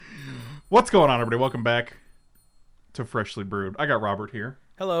What's going on, everybody? Welcome back to Freshly Brewed. I got Robert here,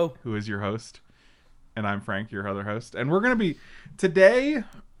 Hello. who is your host, and I'm Frank, your other host. And we're going to be, today,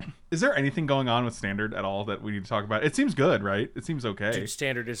 is there anything going on with Standard at all that we need to talk about? It seems good, right? It seems okay. Dude,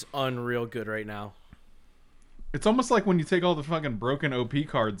 Standard is unreal good right now. It's almost like when you take all the fucking broken OP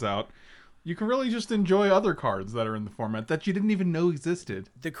cards out, you can really just enjoy other cards that are in the format that you didn't even know existed.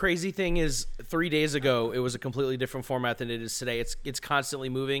 The crazy thing is 3 days ago, it was a completely different format than it is today. It's constantly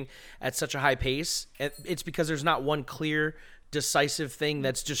moving at such a high pace. It's because there's not one clear, decisive thing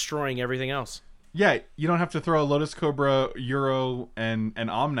that's destroying everything else. Yeah, you don't have to throw Lotus Cobra, Euro, and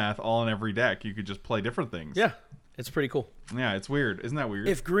Omnath all in every deck. You could just play different things. Yeah, it's pretty cool. Yeah, it's weird. Isn't that weird?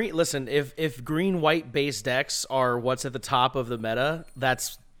 If green white base decks are what's at the top of the meta,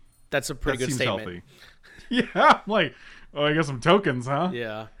 that's a pretty good statement. Healthy. Yeah, I'm like, oh, I got some tokens, huh?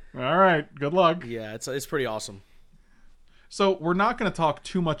 Yeah. All right, good luck. Yeah, it's pretty awesome. So we're not going to talk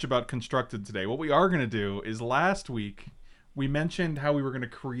too much about Constructed today. What we are going to do is last week we mentioned how we were going to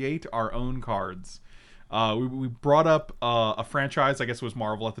create our own cards. We brought up a franchise, I guess it was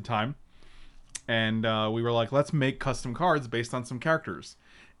Marvel at the time, and we were like, let's make custom cards based on some characters.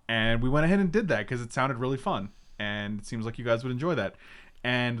 And we went ahead and did that because it sounded really fun, and it seems like you guys would enjoy that.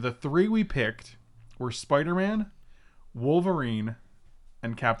 And the three we picked were Spider-Man, Wolverine,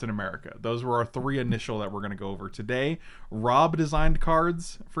 and Captain America. Those were our three initial that we're going to go over today. Rob designed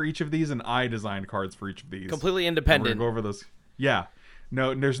cards for each of these, and I designed cards for each of these. Completely And independent. we're going to go over those. Yeah.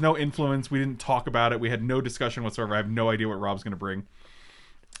 No, there's no influence. We didn't talk about it. We had no discussion whatsoever. I have no idea what Rob's going to bring.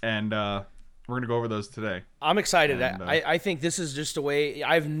 And we're going to go over those today. I'm excited. And, I think this is just a way.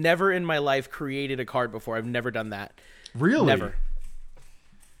 I've never in my life created a card before. I've never done that. Really? Never.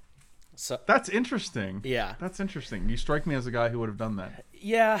 So That's interesting. yeah. That's interesting. You strike me as a guy who would have done that.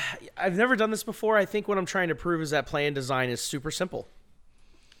 Yeah, I've never done this before. I think what I'm trying to prove is that play and design is super simple.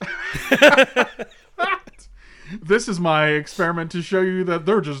 This is my experiment to show you that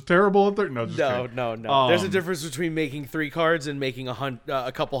they're just terrible at their... No, just kidding. No. There's a difference between making 3 cards and making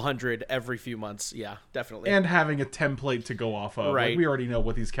a couple hundred every few months. Yeah, definitely. And having a template to go off of. Right. Like, we already know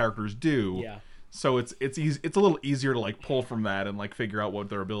what these characters do. Yeah. So it's easy. It's a little easier to like pull from that and like figure out what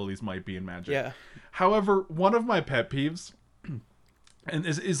their abilities might be in Magic. Yeah. However, one of my pet peeves and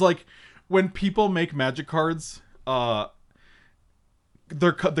is like when people make Magic cards, the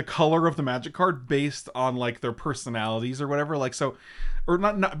color of the Magic card based on like their personalities or whatever. Like so, or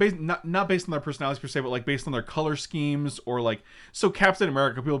not based on their personalities per se, but like based on their color schemes or like so. Captain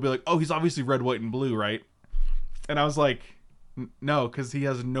America, people will be like, oh, he's obviously red, white, and blue, right? And I was like, no, because he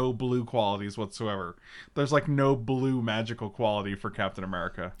has no blue qualities whatsoever. There's like no blue magical quality for Captain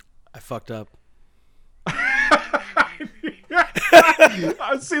America. I fucked up.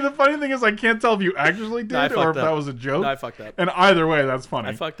 See, the funny thing is I can't tell if you actually did No, I or if fucked up. that was a joke. No, I fucked up. And either way, that's funny.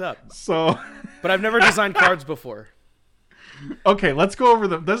 I fucked up. So, But I've never designed cards before. okay, let's go over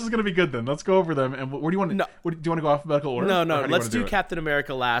them. This is going to be good then. Let's go over them. And where do you want to? No. Do you want to go alphabetical order? No. Or how do you Let's wanna do it? Captain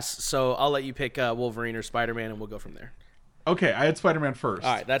America last. So I'll let you pick Wolverine or Spider-Man, and we'll go from there. Okay, I had Spider-Man first.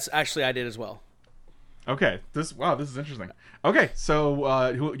 All right. That's actually I did as well. Okay, this is interesting. Okay,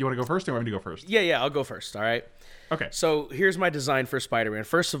 so you want to go first or you want me to go first? Yeah. I'll go first. All right. Okay. So here's my design for Spider-Man.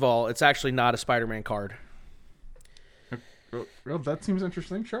 First of all, it's actually not a Spider-Man card. Well, that seems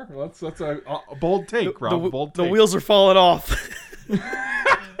interesting. Sure, that's a bold take, Rob. Bold take. The wheels are falling off. All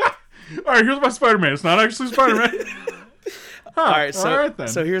right, here's my Spider-Man. It's not actually Spider-Man. Huh, All right, all right then.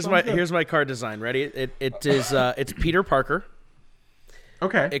 so here's Sounds good. here's my card design. Ready? It is it's Peter Parker.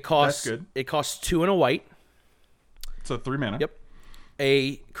 Okay. It costs That's good. It costs 2 and a white. So 3 mana. Yep.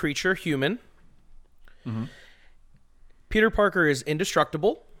 A creature human. Mm-hmm. Peter Parker is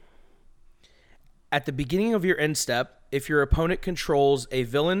indestructible. At the beginning of your end step, if your opponent controls a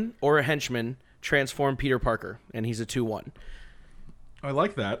villain or a henchman, transform Peter Parker, and he's a 2/1. I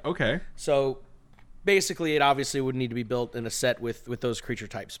like that. Okay. So basically, it obviously would need to be built in a set with those creature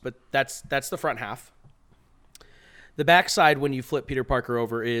types, but that's the front half. The back side, when you flip Peter Parker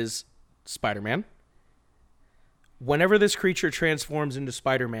over, is Spider-Man. Whenever this creature transforms into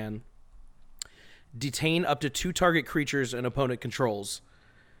Spider-Man, detain up to 2 target creatures an opponent controls.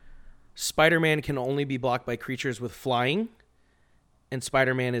 Spider-Man can only be blocked by creatures with flying, and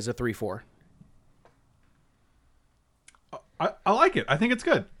Spider-Man is a 3/4. I like it. I think it's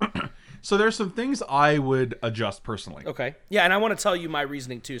good. So there's some things I would adjust personally. Okay. Yeah, and I want to tell you my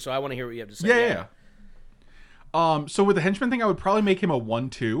reasoning too, so I want to hear what you have to say. Yeah. So with the henchman thing, I would probably make him a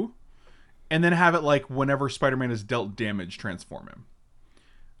 1/2, and then have it like whenever Spider-Man is dealt damage, transform him.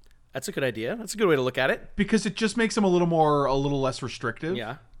 That's a good idea. That's a good way to look at it. Because it just makes him a little less restrictive.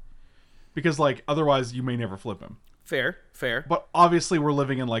 Yeah. Because like otherwise you may never flip him. Fair. But obviously, we're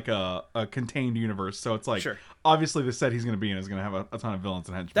living in like a contained universe, so it's like Sure. obviously the set he's going to be in is going to have a ton of villains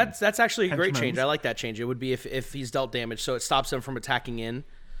and henchmen. That's actually a great Henchmen's. change. I like that change. It would be if he's dealt damage, so it stops him from attacking in.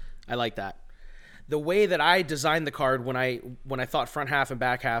 I like that. The way that I designed the card when I thought front half and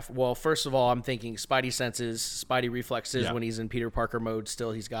back half, well, first of all, I'm thinking Spidey senses, Spidey reflexes Yeah. when he's in Peter Parker mode.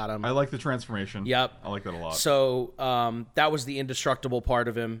 Still, he's got them. I like the transformation. Yep. I like that a lot. So that was the indestructible part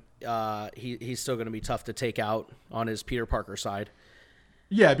of him. He's still going to be tough to take out on his Peter Parker side.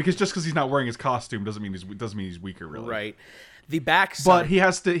 Yeah, because just because he's not wearing his costume doesn't mean he's weaker, really. Right. The back side. But he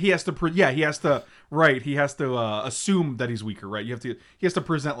has to assume that he's weaker, right? He has to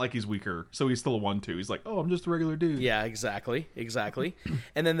present like he's weaker, so he's still a 1/2. He's like, oh, I'm just a regular dude. Yeah, exactly.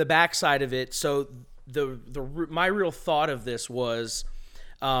 And then the backside of it. So my real thought of this was,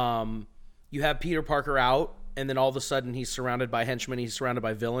 you have Peter Parker out, and then all of a sudden he's surrounded by henchmen. He's surrounded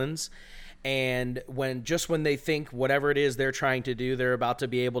by villains, and when they think whatever it is they're trying to do, they're about to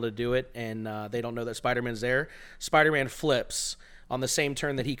be able to do it, and they don't know that Spider-Man's there. Spider-Man flips on the same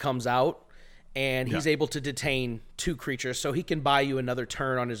turn that he comes out. And he's able to detain 2 creatures, so he can buy you another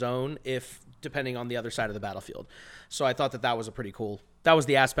turn on his own, depending on the other side of the battlefield. So I thought that was a pretty cool. That was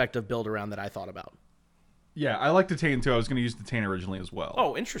the aspect of build around that I thought about. Yeah, I like Detain too. I was going to use Detain originally as well.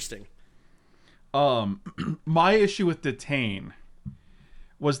 Oh, interesting. My issue with Detain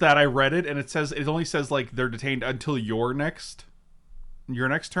was that I read it and it only says like they're detained until your next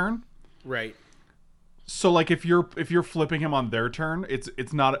turn. Right. So like if you're flipping him on their turn,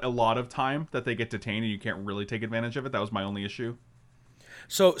 it's not a lot of time that they get detained and you can't really take advantage of it. That was my only issue.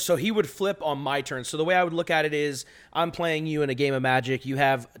 So he would flip on my turn. So the way I would look at it is I'm playing you in a game of Magic. You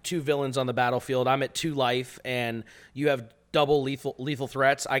have 2 villains on the battlefield. I'm at 2 life and you have double lethal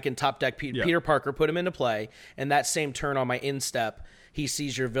threats. I can top deck Peter Parker, put him into play, and that same turn on my instep, he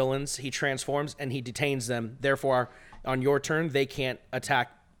sees your villains, he transforms and he detains them. Therefore, on your turn, they can't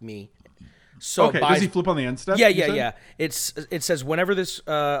attack me. So okay, does he flip on the end step? Yeah. It says whenever this.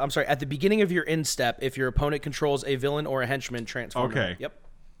 At the beginning of your end step, if your opponent controls a villain or a henchman, transform. Okay. Them. Yep.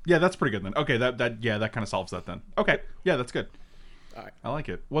 Yeah, that's pretty good then. Okay, that kind of solves that then. Okay, yeah, that's good. All right. I like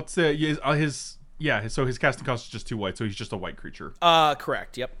it. What's so his casting cost is just 2 white, so he's just a white creature.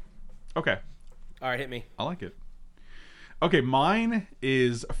 Correct. Yep. Okay. All right, hit me. I like it. Okay, mine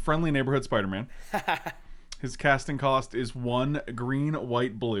is Friendly Neighborhood Spider-Man. His casting cost is 1 green,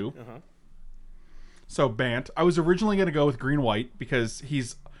 white, blue. Uh-huh. So Bant. I was originally going to go with green-white because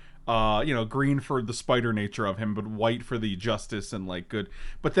he's, green for the spider nature of him, but white for the justice and like good.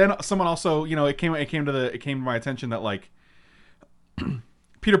 But then someone also, it came to my attention that like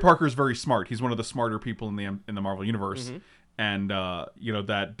Peter Parker is very smart. He's one of the smarter people in the Marvel universe, Mm-hmm. and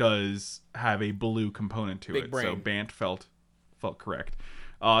that does have a blue component to Big it. brain. So Bant felt correct.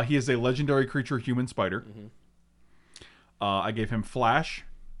 He is a legendary creature, human spider. Mm-hmm. I gave him Flash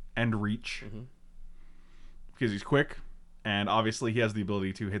and Reach. Mm-hmm. Because he's quick, and obviously he has the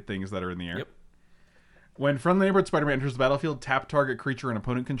ability to hit things that are in the air. Yep. When Friendly Neighborhood Spider-Man enters the battlefield, tap target creature an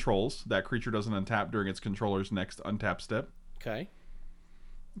opponent controls. That creature doesn't untap during its controller's next untap step. Okay.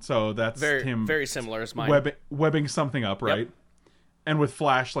 So that's him very similar as mine. webbing something up, right? Yep. And with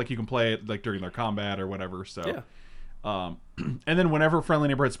Flash, like you can play it like during their combat or whatever. So, Yeah. And then whenever Friendly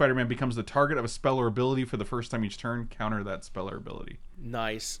Neighborhood Spider-Man becomes the target of a spell or ability for the first time each turn, counter that spell or ability.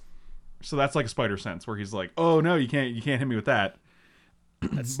 Nice. So that's like a Spider Sense, where he's like, "Oh no, you can't hit me with that."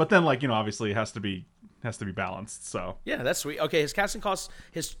 But then, like obviously, it has to be balanced. So Yeah, that's sweet. Okay, his casting cost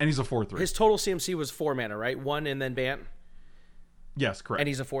and he's a 4/3. his total CMC was 4 mana, right? 1 and then Bant, Yes, correct. and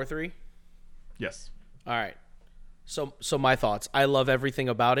he's a 4/3. Yes. All right. So my thoughts. I love everything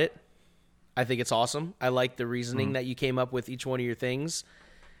about it. I think it's awesome. I like the reasoning that you came up with each one of your things.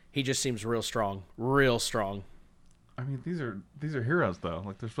 He just seems real strong. Real strong. I mean, these are heroes though.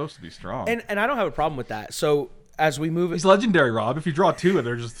 Like they're supposed to be strong. And I don't have a problem with that. So as we move, he's legendary, Rob. If you draw 2,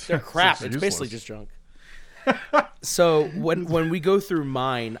 they're crap. It's basically just junk. So when we go through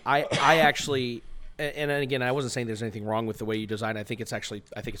mine, I actually, and again, I wasn't saying there's anything wrong with the way you design. I think it's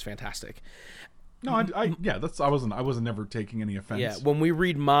fantastic. No, I wasn't never taking any offense. Yeah, when we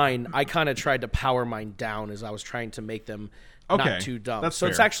read mine, I kind of tried to power mine down as I was trying to make them not too dumb. That's so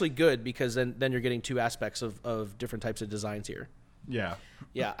it's fair. actually good because then you're getting 2 aspects of different types of designs here. Yeah.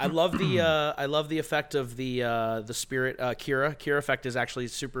 Yeah, I love the effect of the spirit Kira. Kira effect is actually a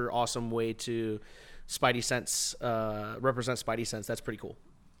super awesome way to Spidey sense represent Spidey sense. That's pretty cool.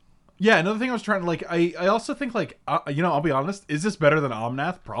 Yeah, another thing I was trying to like, I also think like, I'll be honest, is this better than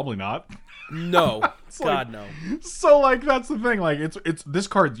Omnath? Probably not. No, God like, no. So like that's the thing. Like it's this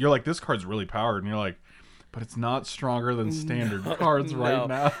card. You're like, this card's really powered, and you're like, But it's not stronger than standard cards right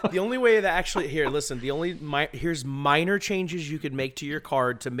now. The only way that actually here, listen. Here's minor changes you could make to your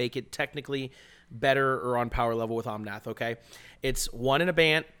card to make it technically better or on power level with Omnath. Okay, it's 1 in a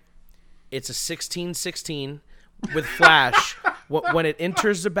Bant. It's a 16/16 with flash. When it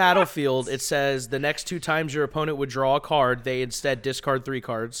enters the battlefield, it says the next 2 times your opponent would draw a card, they instead discard 3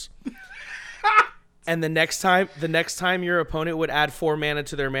 cards. And the next time your opponent would add 4 mana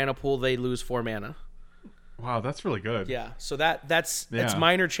to their mana pool, they lose 4 mana. Wow, that's really good. Yeah, so that's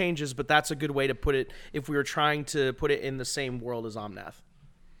minor changes, but that's a good way to put it if we were trying to put it in the same world as Omnath.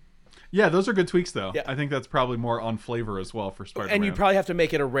 Yeah, those are good tweaks, though. Yeah. I think that's probably more on flavor as well for Spider-Man. And you probably have to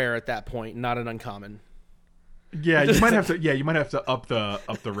make it a rare at that point, not an uncommon. Yeah, you might have to. Yeah, you might have to up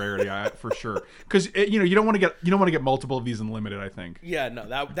the rarity for sure. Because you don't want to get multiple of these in limited. I think. Yeah, no,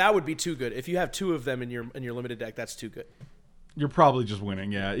 that would be too good. If you have 2 of them in your limited deck, that's too good. You're probably just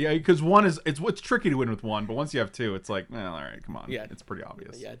winning. Yeah. Because one is it's tricky to win with one, but once you have 2, it's like, well, all right, come on. Yeah, it's pretty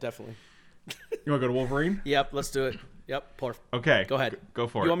obvious. Yeah, definitely. You want to go to Wolverine? Yep, let's do it. Yep, pour. Okay. Go ahead. Go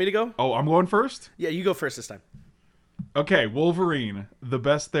for it. You want me to go? Oh, I'm going first? Yeah, you go first this time. Okay, Wolverine, the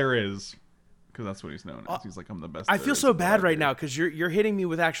best there is. Because that's what he's known as. He's like, I'm the best. I feel so bad right now because you're hitting me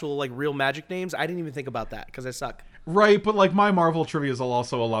with actual like real Magic names. I didn't even think about that because I suck. Right, but like my Marvel trivia is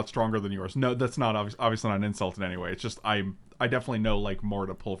also a lot stronger than yours. No, that's not obviously not an insult in any way. It's just I definitely know like more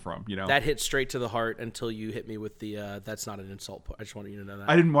to pull from. That hit straight to the heart until you hit me with the that's not an insult. I just wanted you to know that.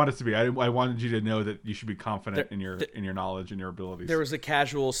 I didn't want it to be. I wanted you to know that you should be confident in your knowledge and your abilities. There was a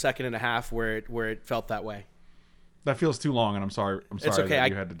casual second and a half where it felt that way. That feels too long, and I'm sorry. It's okay. That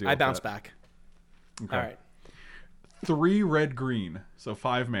you had to deal I with bounced that. back. Okay. All right. 3 red green, so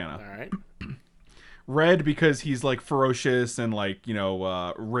 5 mana. All right. Red because he's like ferocious and like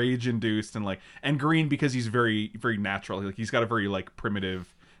rage induced and green because he's very very natural. Like he's got a very like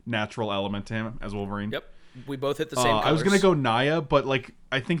primitive natural element to him as Wolverine. Yep. We both hit the same colors. I was gonna go Naya, but like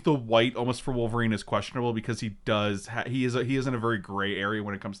I think the white almost for Wolverine is questionable because he is in a very gray area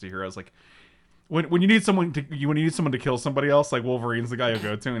when it comes to heroes. Like when you need someone to kill somebody else, like Wolverine's the guy you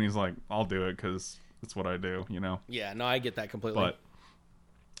go to, and he's like, I'll do it because it's what I do, Yeah, no, I get that completely. But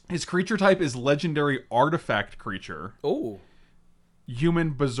his creature type is legendary artifact creature. Oh.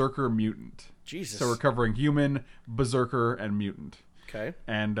 Human, berserker, mutant. Jesus. So we're covering human, berserker, and mutant. Okay.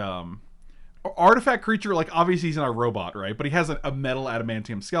 And artifact creature, like obviously he's not a robot, right? But he has a metal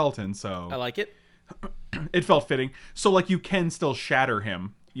adamantium skeleton, so I like it. It felt fitting. So like you can still shatter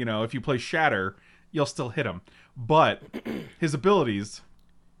him. If you play shatter, you'll still hit him. But his abilities,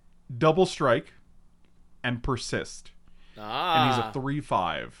 double strike and persist. And he's a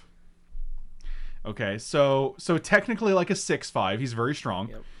 3/5. Okay, so technically like a 6/5. He's very strong.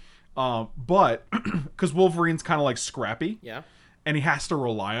 Yep. But because Wolverine's kind of like scrappy. Yeah. And he has to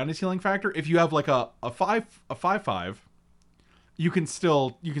rely on his healing factor. If you have like a 5/5, you can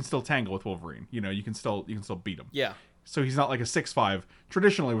still tangle with Wolverine. You can still beat him. Yeah. So he's not like a 6/5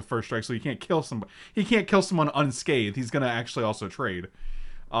 traditionally with first strike. So he can't kill somebody. He can't kill someone unscathed. He's gonna actually also trade.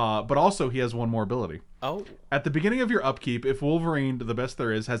 But also he has one more ability. Oh. At the beginning of your upkeep, if Wolverine, the best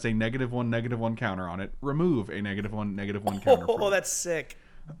there is, has a -1/-1 counter on it, remove a -1/-1 counter. Oh, that's sick.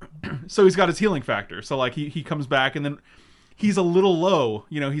 So he's got his healing factor. So like he comes back and then he's a little low.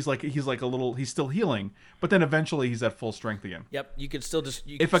 He's still healing, but then eventually he's at full strength again. Yep. You could still just.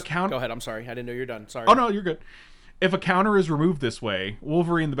 Go ahead. I'm sorry. I didn't know you're done. Sorry. Oh no, you're good. If a counter is removed this way,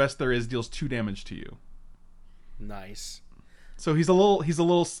 Wolverine, the best there is, deals 2 damage to you. Nice. So he's a little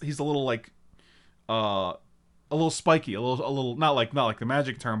like a little spiky, a little not like the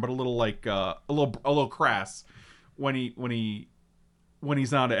magic term, but a little like a little crass when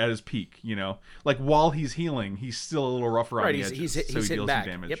he's not at his peak, Like while he's healing, he's still a little rougher on the edges. He's so he hitting deals back.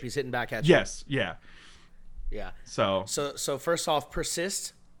 some damage. Yep, he's hitting back at you. Yes, yeah. Yeah. So first off,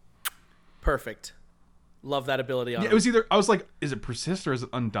 persist. Perfect. Love that ability on him. It was either I was like, is it persist or is it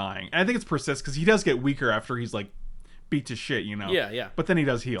undying? And I think it's persist because he does get weaker after he's like beat to shit, Yeah. But then he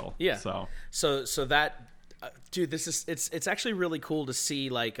does heal. Yeah. So that, dude, it's actually really cool to see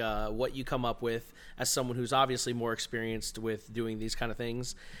like what you come up with as someone who's obviously more experienced with doing these kind of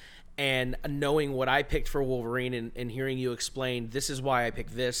things, and knowing what I picked for Wolverine and hearing you explain this is why I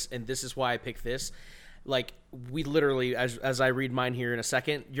picked this and this is why I picked this. Like we literally, as I read mine here in a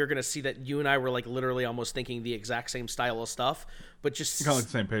second, you're gonna see that you and I were like literally almost thinking the exact same style of stuff, but just kind of like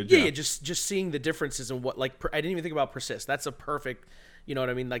the same page. Yeah, just seeing the differences in what I didn't even think about persist. That's a perfect, you know what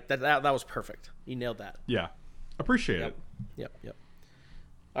I mean? Like that was perfect. You nailed that. Yeah, appreciate it. Yep.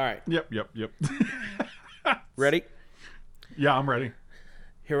 All right. Yep. Ready? Yeah, I'm ready.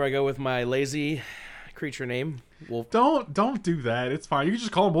 Here I go with my lazy creature name. Don't do that. It's fine. You can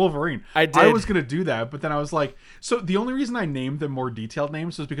just call him Wolverine. I did. I was gonna do that, but then I was like, so the only reason I named them more detailed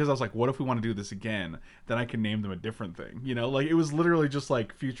names was because I was like, what if we want to do this again? Then I can name them a different thing. You know, like it was literally just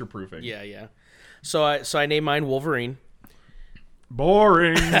like future proofing. Yeah. So I named mine Wolverine.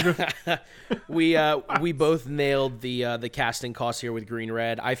 Boring. We both nailed the casting cost here with green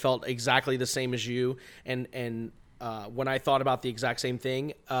red. I felt exactly the same as you, and when I thought about the exact same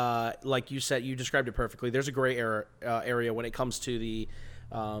thing, like you said, you described it perfectly. There's a gray area when it comes to the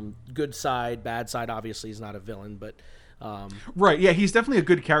good side, bad side. Obviously, he's not a villain, but right. Yeah, he's definitely a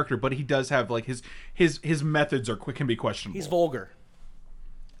good character, but he does have like his methods can be questionable. he's vulgar.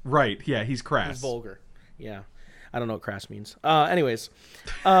 Right. Yeah, he's crass. He's vulgar. Yeah. I don't know what crass means. Anyways,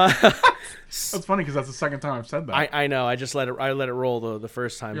 That's funny because that's the second time I've said that. I know. I just let it roll the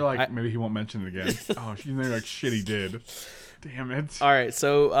first time. You're like, maybe he won't mention it again. Oh, you're like, shit, he did. Damn it. All right.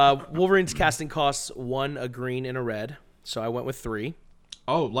 So Wolverine's casting costs 1, a green, and a red. So I went with 3.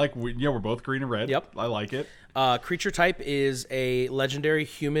 Oh, we're both green and red. Yep. I like it. Creature type is a legendary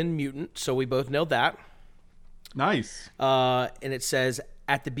human mutant. So we both nailed that. Nice. And it says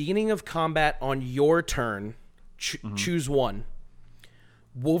at the beginning of combat on your turn, choose one.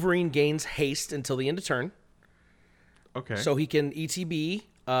 Wolverine gains haste until the end of turn. Okay. So he can ETB.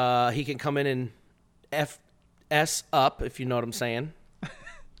 He can come in and FS up, if you know what I'm saying.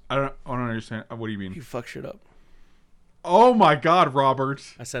 I don't understand. What do you mean? You fuck shit up. Oh my God, Robert.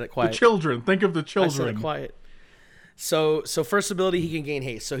 I said it quiet. The children. Think of the I children. said it quiet. So first ability, he can gain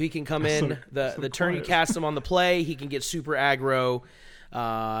haste. So he can come in the turn you cast him on the play. He can get super aggro,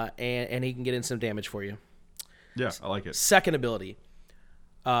 and he can get instant damage for you. Yeah, I like it. Second ability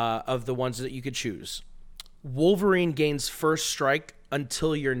of the ones that you could choose. Wolverine gains first strike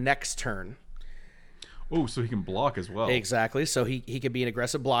until your next turn. Oh, so he can block as well. Exactly. So he could be an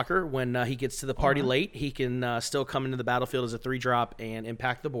aggressive blocker. When he gets to the party late, he can still come into the battlefield as a 3-drop and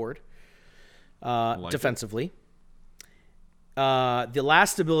impact the board defensively. The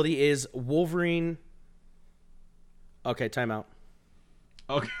last ability is Wolverine. Okay, timeout.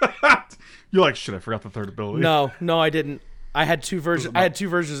 Okay. You're like, shit, I forgot the third ability. No, I didn't. I had two versions. I had 2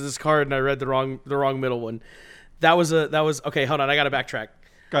 versions of this card, and I read the wrong middle one. That was okay. Hold on, I got to backtrack.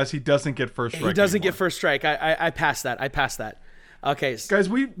 Guys, he doesn't get first strike. He doesn't anymore. get first strike. I passed that. Okay. Guys,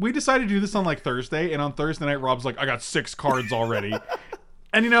 we decided to do this on like Thursday, and on Thursday night, Rob's like, I got 6 cards already.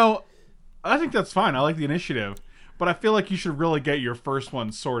 And I think that's fine. I like the initiative. But I feel like you should really get your first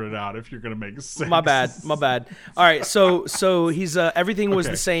one sorted out if you're gonna make 6. My bad. All right, so he's everything was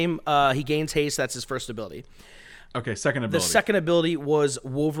the same. He gains haste. That's his first ability. Okay, second ability. The second ability was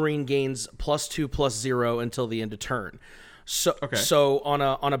Wolverine gains +2/+0 until the end of turn. So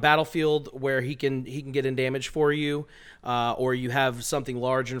on a battlefield where he can get in damage for you, or you have something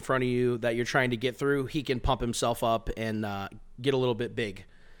large in front of you that you're trying to get through, he can pump himself up and get a little bit big.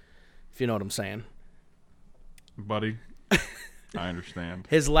 If you know what I'm saying. Buddy, I understand.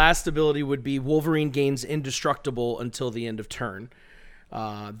 His last ability would be Wolverine gains indestructible until the end of turn.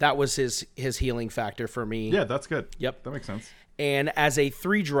 That was his healing factor for me. Yeah, that's good. Yep. That makes sense. And as a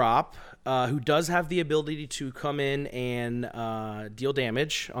 3-drop, who does have the ability to come in and deal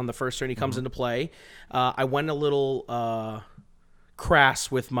damage on the first turn he comes into play, I went a little crass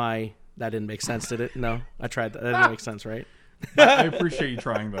with my... That didn't make sense, did it? No, I tried that. That didn't make sense, right? I appreciate you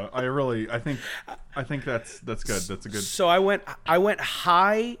trying though. I think that's good. That's a good. So I went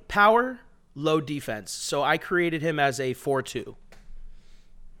high power, low defense. So I created him as a 4/2.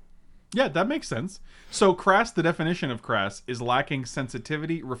 Yeah, that makes sense. So crass, the definition of crass is lacking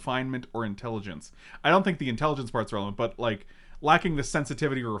sensitivity, refinement, or intelligence. I don't think the intelligence part's relevant, but like lacking the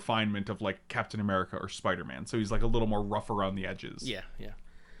sensitivity or refinement of like Captain America or Spider-Man. So he's like a little more rough around the edges. Yeah.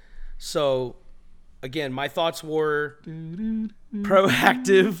 So again, my thoughts were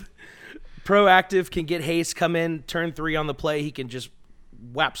proactive. Proactive can get haste, come in, turn 3 on the play. He can just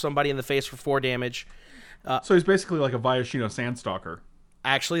whap somebody in the face for 4 damage. So he's basically like a Viashino Sandstalker.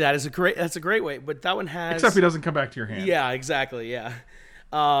 Actually, that's a great way. But that one has... Except he doesn't come back to your hand. Yeah, exactly, yeah.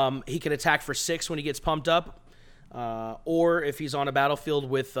 He can attack for 6 when he gets pumped up. Or if he's on a battlefield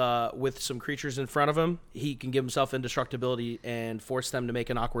with some creatures in front of him, he can give himself indestructibility and force them to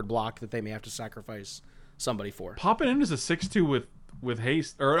make an awkward block that they may have to sacrifice somebody for. Popping in as a 6/2 with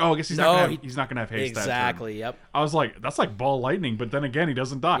haste, or I guess he's not gonna have haste. Exactly. That turn. Yep. I was like, that's like ball lightning, but then again, he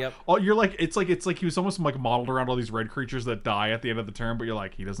doesn't die. Yep. Oh, you're like, it's like he was almost like modeled around all these red creatures that die at the end of the turn, but you're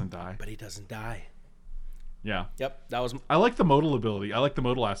like, he doesn't die. But he doesn't die. Yeah. Yep. That was. I like the modal ability. I like the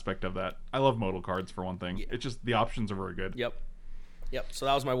modal aspect of that. I love modal cards for one thing. Yeah. It's just the options are very good. Yep. So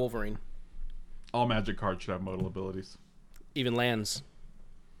that was my Wolverine. All Magic cards should have modal abilities. Even lands.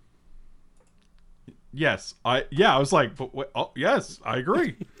 Yes, I was like, but wait, oh, yes, I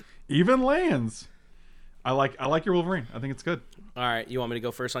agree. Even lands. I like your Wolverine. I think it's good. All right, you want me to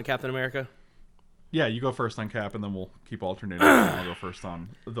go first on Captain America? Yeah, you go first on Cap, and then we'll keep alternating. And I'll go first on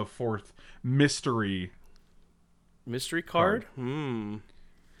the fourth mystery card.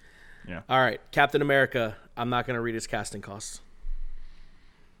 Yeah, All right, Captain America. I'm not going to read his casting costs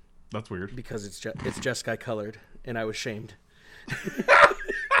that's weird. because it's Jeskai colored, and I was shamed.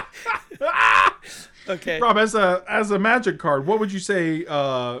 Okay. Rob, as a magic card, what would you say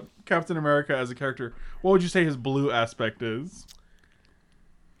Captain America as a character? What would you say his blue aspect is?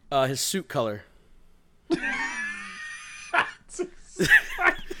 His suit color.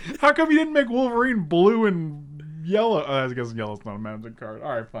 How come you didn't make Wolverine blue and yellow? I guess yellow's not a magic card.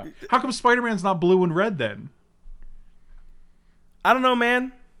 All right, fine. How come Spider-Man's not blue and red then? I don't know,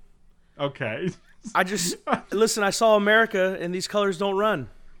 man. Okay. I just listen. I saw America, and these colors don't run.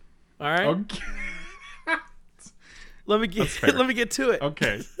 All right. Okay. Let me get to it.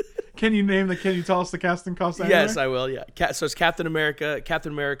 Okay. Can you tell us the casting cost? Anyway? Yes, I will. Yeah. So it's Captain America.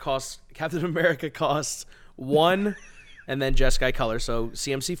 Captain America costs 1, and then Jeskai color. So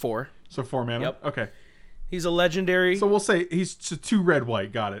CMC 4. So 4 mana. Yep. Okay. He's a legendary. So we'll say he's 2 red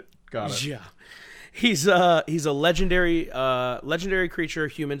white. Got it. Yeah. He's a legendary creature,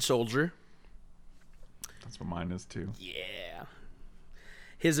 human soldier. That's what mine is too. Yeah.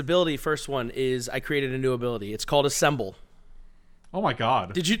 His ability, first one, is I created a new ability. It's called Assemble. Oh my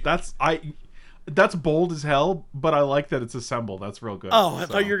god. Did you? That's bold as hell, but I like that it's Assemble. That's real good. Oh, I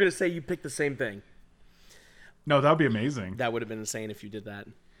thought you were gonna say you picked the same thing. No, that would be amazing. That would have been insane if you did that.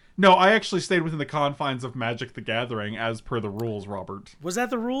 No, I actually stayed within the confines of Magic the Gathering as per the rules, Robert. Was that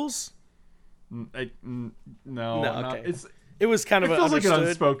the rules? No, okay. It was kind of it feels like an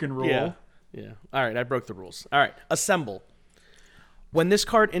unspoken rule. Yeah. All right, I broke the rules. All right, Assemble. When this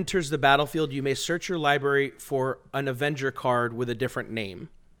card enters the battlefield, you may search your library for an Avenger card with a different name.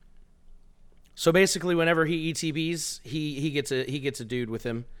 So basically, whenever he ETBs, he gets a dude with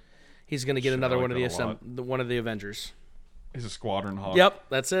him. He's going to get another one of one of the Avengers. He's a Squadron Hawk. Yep,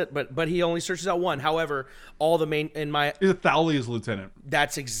 that's it. But he only searches out one. However, all the main in my he's a Thalia's lieutenant.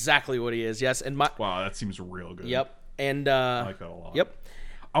 That's exactly what he is. Yes, and wow, that seems real good. Yep, and I like that a lot. Yep.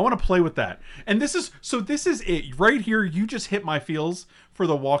 I want to play with that. And this is it right here. You just hit my feels for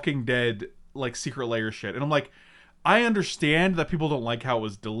the Walking Dead like secret layer shit. And I'm like, I understand that people don't like how it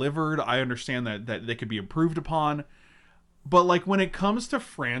was delivered. I understand that they could be improved upon. But like when it comes to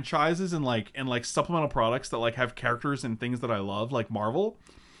franchises and like supplemental products that like have characters and things that I love, like Marvel,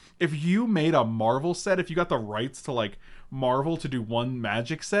 if you made a Marvel set, if you got the rights to like Marvel to do one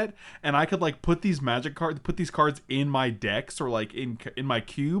Magic set, and I could like put these cards in my decks or like in my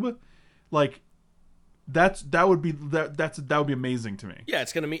cube, like that would be amazing to me. Yeah,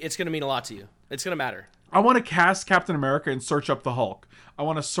 it's gonna mean a lot to you. It's gonna matter. I want to cast Captain America and search up the Hulk. I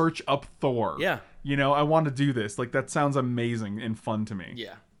want to search up Thor. Yeah. You know, I want to do this. Like that sounds amazing and fun to me.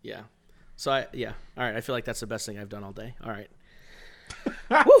 Yeah. So all right. I feel like that's the best thing I've done all day. All right.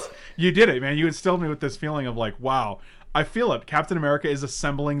 You did it, man. You instilled me with this feeling of like, wow, I feel it. Captain America is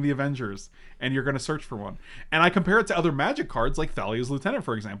assembling the Avengers, and you're going to search for one. And I compare it to other Magic cards, like Thalia's Lieutenant,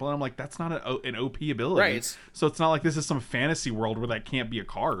 for example, and I'm like, that's not an OP ability. Right. So it's not like this is some fantasy world where that can't be a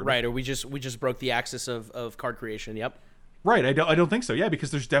card. Right, or we just broke the axis of card creation. Yep. Right, I don't think so. Yeah, because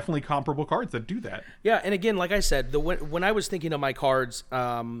there's definitely comparable cards that do that. Yeah, and again, like I said, when I was thinking of my cards,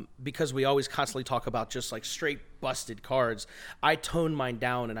 because we always constantly talk about just like straight busted cards, I toned mine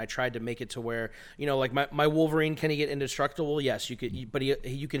down and I tried to make it to where, you know, like my Wolverine, can he get indestructible? Yes, you could, but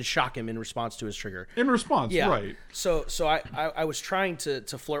you can shock him in response to his trigger. In response, yeah. Right. So I was trying to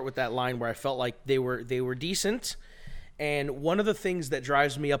flirt with that line where I felt like they were decent. And one of the things that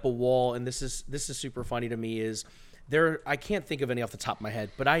drives me up a wall, and this is super funny to me, is I can't think of any off the top of my head,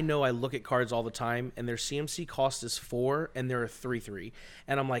 but I know I look at cards all the time, and their CMC cost is 4, and they're a 3/3,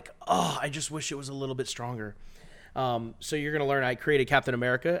 and I'm like, oh, I just wish it was a little bit stronger. So you're gonna learn I created Captain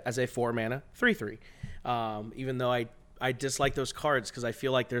America as a 4 mana 3/3, even though I dislike those cards because I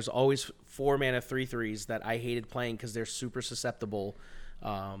feel like there's always 4 mana 3/3s that I hated playing because they're super susceptible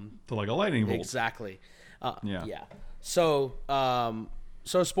to like a lightning bolt. Exactly. Yeah. So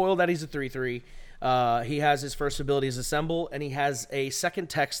spoiled that he's a 3/3. He has his first ability is Assemble, and he has a second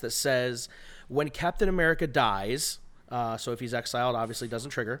text that says, when Captain America dies, so if he's exiled, obviously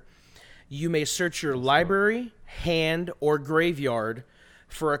doesn't trigger, you may search your library, hand, or graveyard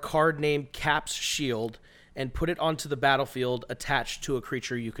for a card named Cap's Shield and put it onto the battlefield attached to a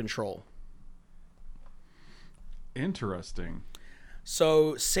creature you control. Interesting.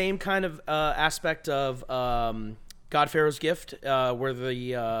 So same kind of aspect of God Pharaoh's Gift, where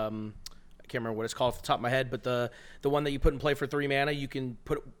the can't remember what it's called off the top of my head, but the one that you put in play for 3 mana, you can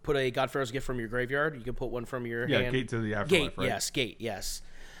put a Godfarrow's Gift from your graveyard. You can put one from your hand. Gate to the Afterlife, Gate, right? Gate, yes.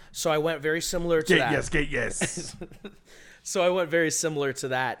 So I went very similar to that. Gate, yes. So I went very similar to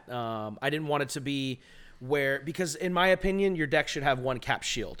that. I didn't want it to be because in my opinion, your deck should have one cap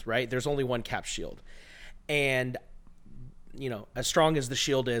shield, right? There's only one cap shield. And, as strong as the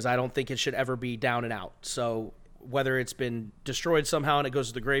shield is, I don't think it should ever be down and out. So whether it's been destroyed somehow and it goes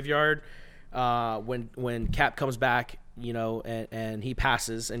to the graveyard, when Cap comes back, and he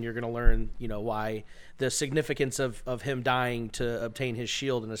passes, and you're going to learn, why the significance of him dying to obtain his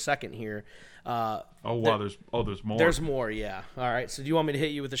shield in a second here. There's more. There's more, yeah. All right. So do you want me to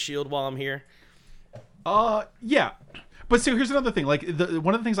hit you with the shield while I'm here? Yeah. But so here's another thing. Like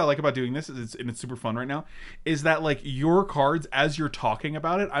one of the things I like about doing this is it's super fun right now, is that like your cards, as you're talking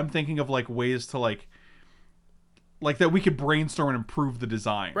about it, I'm thinking of like ways to like that we could brainstorm and improve the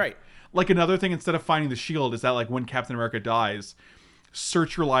design. Right. Like another thing, instead of finding the shield, is that like when Captain America dies,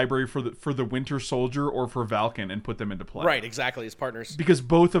 search your library for the Winter Soldier or for Valken and put them into play. Right, exactly, as partners. Because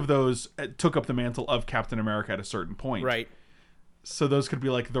both of those took up the mantle of Captain America at a certain point. Right. So those could be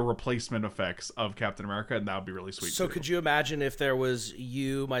like the replacement effects of Captain America, and that would be really sweet. So could you imagine if there was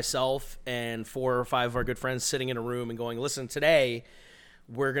you, myself, and 4 or 5 of our good friends sitting in a room and going, listen, today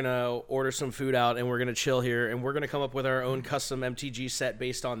we're going to order some food out and we're going to chill here and we're going to come up with our own custom MTG set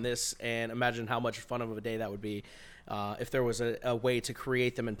based on this, and imagine how much fun of a day that would be if there was a way to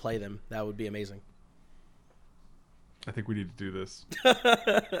create them and play them. That would be amazing. I think we need to do this.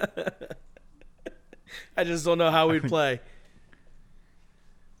 I just don't know how we'd play.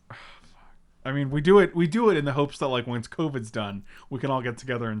 I mean, we do it in the hopes that like once COVID's done, we can all get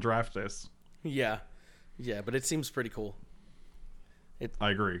together and draft this. Yeah, but it seems pretty cool.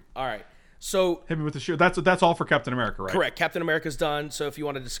 I agree. All right, so hit me with the shield. That's all for Captain America, right? Correct. Captain America's done. So if you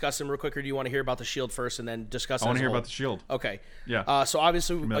want to discuss him real quick, or do you want to hear about the shield first and then discuss? I want to hear about the shield. Okay. Yeah. So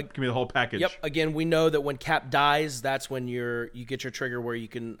obviously, give me the whole package. Yep. Again, we know that when Cap dies, that's when you get your trigger where you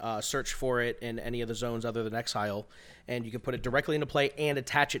can search for it in any of the zones other than Exile, and you can put it directly into play and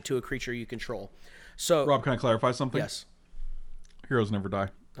attach it to a creature you control. So, Rob, can I clarify something? Yes. Heroes never die.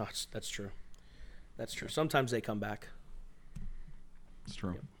 Oh, that's true. That's true. Sometimes they come back. It's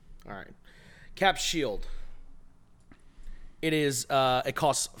true. Yep. All right. Cap shield. It is. It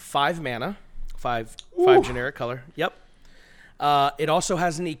costs 5 mana, 5 generic color. Yep. It also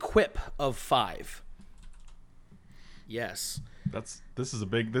has an equip of 5. Yes. This is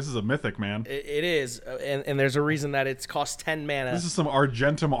a mythic, man. It is, and there's a reason that it's cost 10 mana. This is some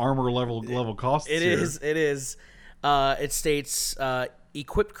Argentum armor level costs. It is. It states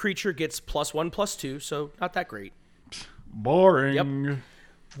equipped creature gets +1/+2, so not that great. Boring. Yep.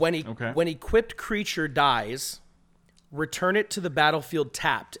 When equipped creature dies, return it to the battlefield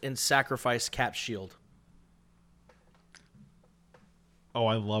tapped and sacrifice Cap shield. Oh,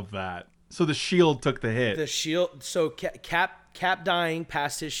 I love that. So the shield took the hit. The shield. So Cap dying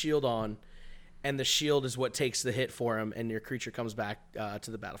passed his shield on, and the shield is what takes the hit for him, and your creature comes back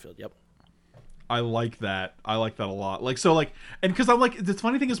to the battlefield. Yep. I like that. I like that a lot. Like, so like, and because I'm like, the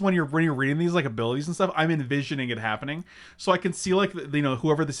funny thing is when you're reading these like abilities and stuff, I'm envisioning it happening. So I can see like,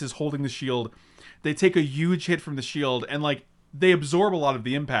 whoever this is holding the shield, they take a huge hit from the shield and like they absorb a lot of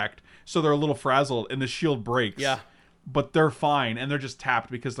the impact. So they're a little frazzled and the shield breaks. Yeah. But they're fine and they're just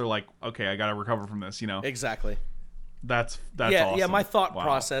tapped because they're like, okay, I got to recover from this, Exactly. That's yeah, awesome. Yeah, my thought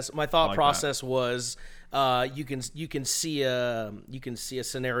process that. was you can see a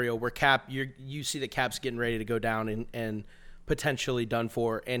scenario where Cap you see that Cap's getting ready to go down and potentially done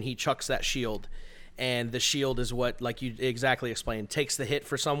for, and he chucks that shield, and the shield is what, like you exactly explained, takes the hit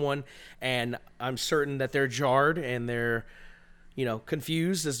for someone, and I'm certain that they're jarred and they're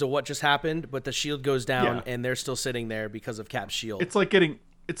confused as to what just happened, but the shield goes down and they're still sitting there because of Cap's shield. It's like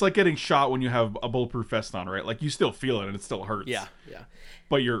getting shot when you have a bulletproof vest on, right? Like you still feel it and it still hurts. Yeah.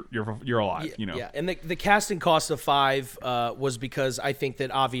 But you're alive, Yeah, and the casting cost of 5 was because I think that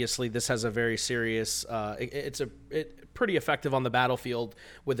obviously this has a very serious. It's pretty effective on the battlefield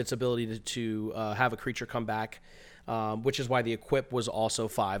with its ability to have a creature come back, which is why the equip was also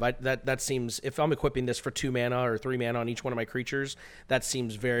 5. That seems, if I'm equipping this for 2 mana or 3 mana on each one of my creatures, that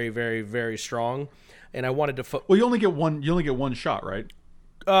seems very, very, very strong. And I wanted to. Well, you only get one shot, right?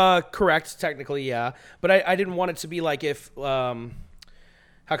 Correct, technically, yeah. But I didn't want it to be like if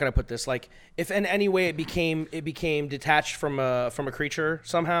how can I put this? Like if in any way it became detached from a creature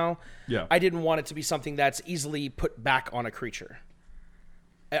somehow. Yeah. I didn't want it to be something that's easily put back on a creature.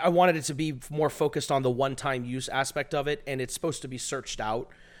 I wanted it to be more focused on the one-time use aspect of it, and it's supposed to be searched out,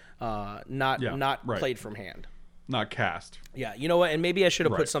 not right. played from hand. not cast. Yeah, you know what? And maybe I should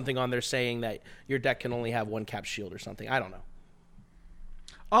have Right. put something on there saying that your deck can only have one cap shield or something. I don't know.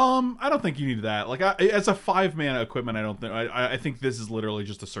 I don't think you need that. Like, as a 5-mana equipment, I don't think. I think this is literally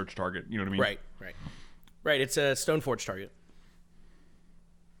just a search target. You know what I mean? Right. It's a Stoneforge target.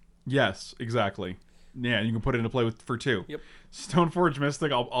 Yes, exactly. Yeah, and you can put it into play for 2. Yep. Stoneforge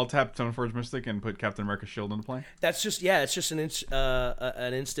Mystic. I'll tap Stoneforge Mystic and put Captain America Shield into play. That's just it's just an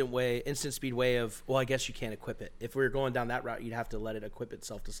instant speed way of. Well, I guess you can't equip it. If we were going down that route, you'd have to let it equip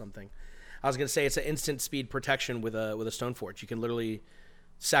itself to something. I was gonna say it's an instant speed protection with a Stoneforge. You can literally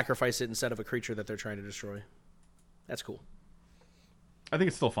sacrifice it instead of a creature that they're trying to destroy. That's cool. I think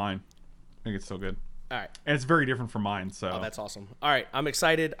it's still fine. I think it's still good. All right. And it's very different from mine, so Oh, that's awesome. All right, I'm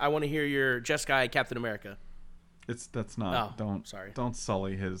excited. I want to hear your Jeskai Captain America. that's not. Oh, sorry. Don't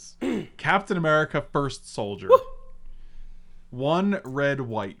sully his Captain America First Soldier. 1 red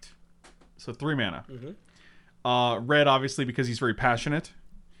white, so 3 mana. Red obviously because he's very passionate,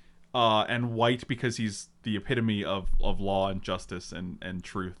 and white because he's the epitome of law and justice and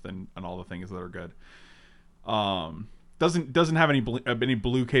truth and all the things that are good. Doesn't have any blue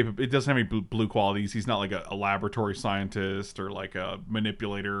it doesn't have any blue qualities. He's not like a laboratory scientist or like a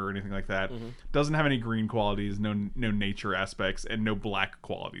manipulator or anything like that. Doesn't have any green qualities, no nature aspects, and no black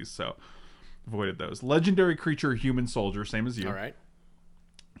qualities, so avoided those. Legendary creature, human soldier, same as you. All right.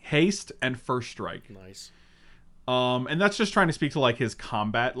 Haste and first strike. Nice. And that's just trying to speak to like his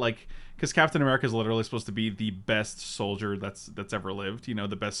combat, like, because Captain America is literally supposed to be the best soldier that's ever lived, you know,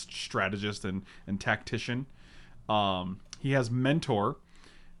 the best strategist and tactician. He has mentor,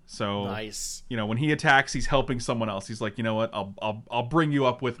 so Nice. you know, when he attacks, he's helping someone else. He's like, you know what, I'll bring you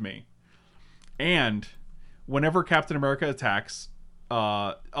up with me. And whenever Captain America attacks,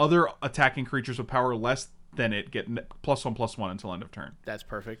 other attacking creatures with power less than it get +1/+1 until end of turn. That's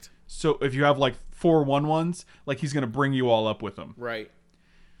perfect. So if you have like 4 1/1s, like, he's gonna bring you all up with him. Right.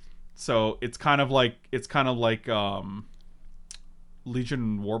 So it's kind of like Legion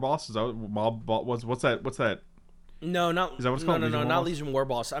Warboss. Is that what's that? No, not Is that what it's no, called? no, Legion no, not Warboss? Legion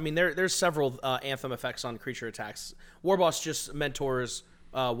Warboss. I mean, there's several Anthem effects on creature attacks. Warboss just mentors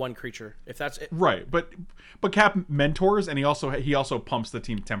one creature. If that's it. Right, but Cap mentors, and he also pumps the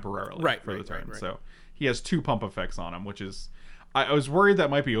team temporarily for the turn. Right. So he has 2 pump effects on him, which is, I was worried that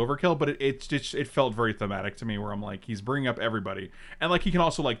might be overkill, but it felt very thematic to me, where I'm like, he's bringing up everybody, and like he can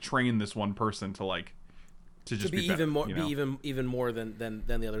also like train this one person to just be better, even more, you know? be even more than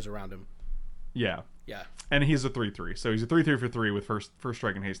the others around him. Yeah. Yeah. And he's a 3/3, so he's a 3/3 for 3 with first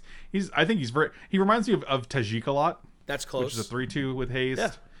strike and haste. He reminds me of Tajik a lot. That's close. Which is a 3/2 with haste.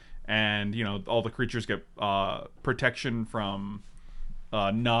 Yeah. And you know, all the creatures get protection from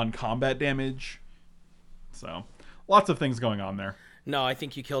non-combat damage. So lots of things going on there. No, I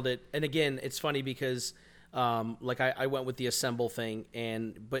think you killed it. And again, it's funny because I went with the assemble thing,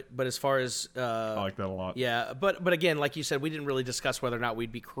 but as far as I like that a lot. yeah, but again, like you said, we didn't really discuss whether or not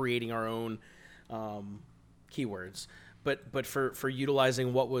we'd be creating our own keywords. But for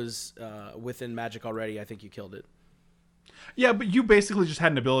utilizing what was within Magic already, I think you killed it. Yeah, but you basically just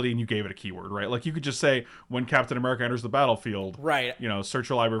had an ability and you gave it a keyword, right? Like, you could just say, when Captain America enters the battlefield, Right. you know, search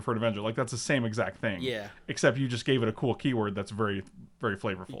your library for an Avenger. Like, that's the same exact thing. Yeah. Except you just gave it a cool keyword that's very, very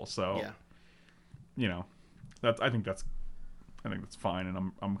flavorful. So, Yeah. you know, I think that's fine,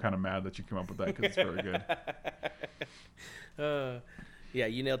 and I'm kind of mad that you came up with that, because it's very good. Yeah,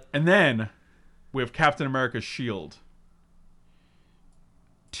 you nailed. And then we have Captain America's Shield.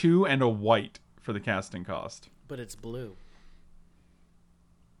 2 and a white for the casting cost. But it's blue.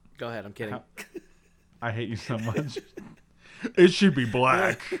 Go ahead. I'm kidding. I hate you so much. It should be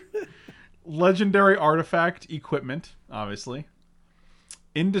black. Legendary artifact equipment, obviously.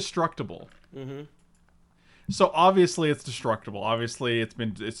 Indestructible. Mm-hmm. So obviously it's destructible. Obviously it's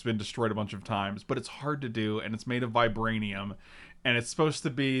been destroyed a bunch of times, but it's hard to do, and it's made of vibranium, and it's supposed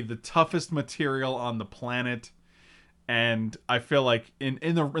to be the toughest material on the planet. And I feel like in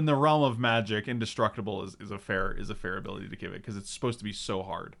the realm of Magic, indestructible is a fair ability to give it, because it's supposed to be so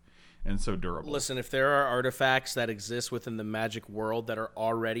hard and so durable. Listen, if there are artifacts that exist within the Magic world that are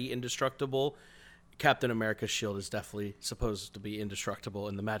already indestructible, Captain America's shield is definitely supposed to be indestructible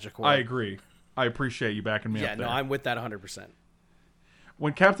in the Magic world. I agree. I appreciate you backing me Yeah, up there. no, I'm with that 100%.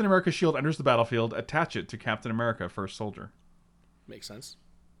 When Captain America's shield enters the battlefield, attach it to Captain America, First Soldier. Makes sense.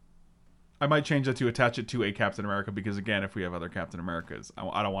 I might change that to attach it to a Captain America, because again, if we have other Captain Americas,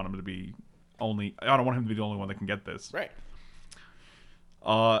 I don't want him to be the only one that can get this. Right.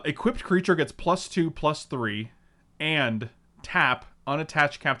 Equipped creature gets +2/+3 and tap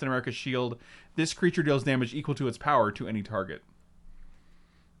unattached Captain America's shield. This creature deals damage equal to its power to any target.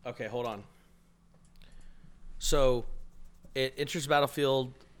 Okay, hold on. So it enters the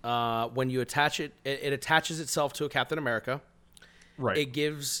battlefield. When you attach it, it attaches itself to a Captain America. Right. It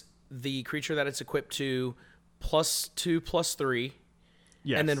gives the creature that it's equipped to +2/+3.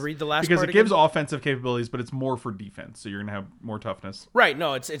 Yes. And then read the last because part it gives again? offensive capabilities, but it's more for defense, so you're gonna have more toughness. Right.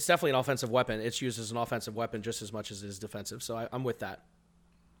 No, it's definitely an offensive weapon. It's used as an offensive weapon just as much as it is defensive. So I'm with that.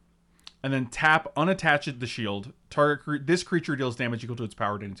 And then tap, unattach the shield. This creature deals damage equal to its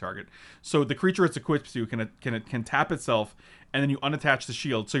power to any target. So the creature it's equipped to can tap itself, and then you unattach the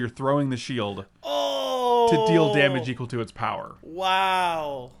shield. So you're throwing the shield to deal damage equal to its power.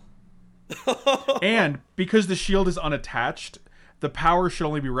 Wow. And because the shield is unattached, the power should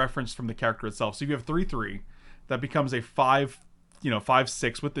only be referenced from the character itself. So if you have 3/3, that becomes a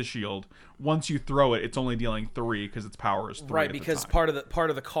 5/6 with the shield. Once you throw it, it's only dealing 3 because its power is 3. Right, at the because time. part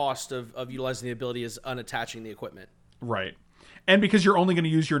of the cost of utilizing the ability is unattaching the equipment. Right. And because you're only going to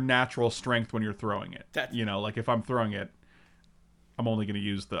use your natural strength when you're throwing it. Like if I'm throwing it, I'm only going to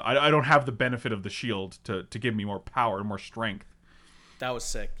use I don't have the benefit of the shield to give me more power, more strength. That was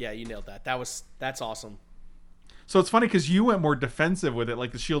sick. Yeah, you nailed that. That's awesome. So it's funny because you went more defensive with it,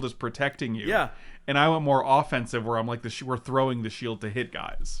 like the shield is protecting you. Yeah. And I went more offensive, where I'm like, we're throwing the shield to hit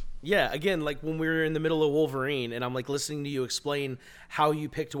guys. Yeah, again, like when we were in the middle of Wolverine and I'm like listening to you explain how you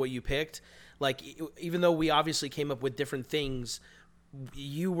picked what you picked, like even though we obviously came up with different things,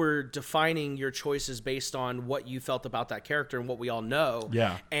 you were defining your choices based on what you felt about that character and what we all know.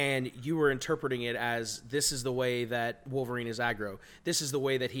 Yeah. And you were interpreting it as this is the way that Wolverine is aggro. This is the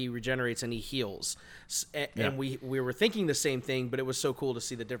way that he regenerates and he heals. And we were thinking the same thing, but it was so cool to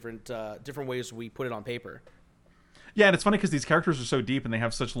see the different ways we put it on paper. Yeah, and it's funny because these characters are so deep and they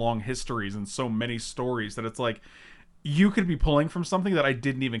have such long histories and so many stories that it's like you could be pulling from something that I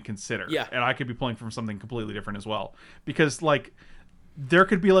didn't even consider. Yeah. And I could be pulling from something completely different as well. Because like there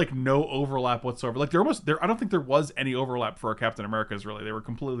could be like no overlap whatsoever. Like I don't think there was any overlap for our Captain Americas really. They were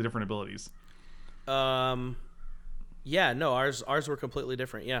completely different abilities. Yeah, no, ours were completely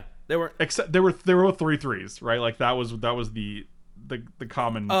different. Yeah. They were both 3/3s, right? Like that was the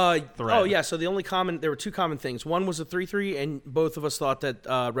common thread. Oh yeah, so there were two common things. One was a 3/3 and both of us thought that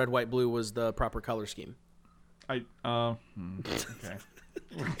red, white, blue was the proper color scheme. Okay.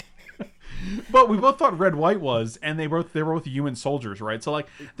 But we both thought red white was, and they were both human soldiers, right? So like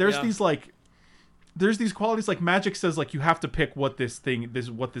there's these qualities, like magic says like you have to pick what this thing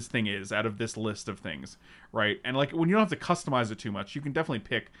is out of this list of things, right? And like when you don't have to customize it too much, you can definitely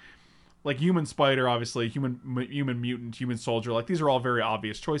pick like human spider, obviously, human mutant, human soldier. Like these are all very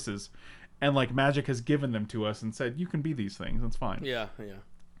obvious choices, and like magic has given them to us and said you can be these things. That's fine. Yeah.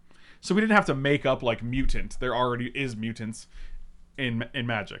 So we didn't have to make up like mutant. There already is mutants in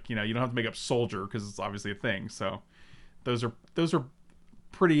magic. You don't have to make up soldier because it's obviously a thing. So those are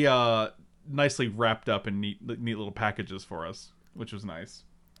pretty nicely wrapped up in neat little packages for us, which was nice.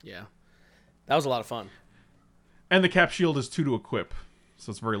 Yeah, that was a lot of fun. And the cap shield is 2 to equip,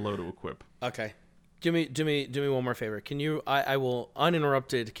 so it's very low to equip. Okay, do me one more favor. Can you? I will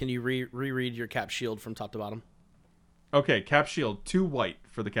uninterrupted. Can you reread your cap shield from top to bottom? Okay, cap shield 2 white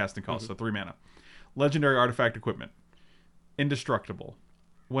for the casting cost, so 3 mana. Legendary artifact equipment. Indestructible.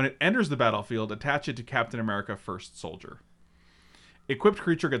 When it enters the battlefield, attach it to Captain America First Soldier. Equipped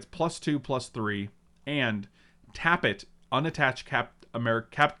creature gets +2/+3, and tap it, unattach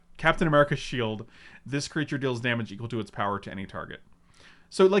Captain America's shield. This creature deals damage equal to its power to any target.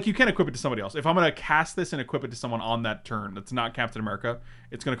 So like you can equip it to somebody else. If I'm going to cast this and equip it to someone on that turn that's not Captain America,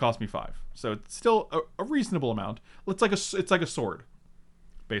 it's going to cost me 5. So it's still a reasonable amount. It's like a sword,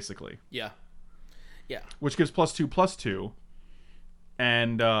 basically. Yeah. Which gives +2/+2.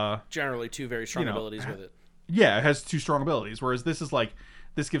 And generally 2 very strong abilities with it. Yeah, it has 2 strong abilities, whereas this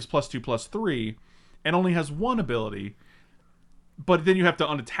gives +2/+3 and only has 1 ability, but then you have to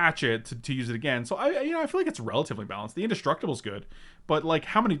unattach it to use it again. So I feel like it's relatively balanced. The indestructible is good, but like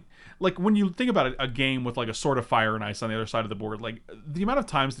how many, like when you think about a game with like a Sword of Fire and Ice on the other side of the board, like the amount of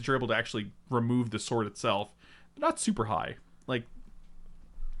times that you're able to actually remove the sword itself, not super high. Like,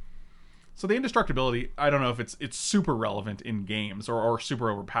 so the indestructibility, I don't know if it's super relevant in games or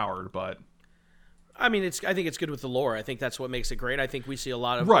super overpowered, but I mean, I think it's good with the lore. I think that's what makes it great. I think we see a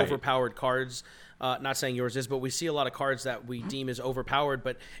lot of Right. overpowered cards. Not saying yours is, but we see a lot of cards that we deem as overpowered,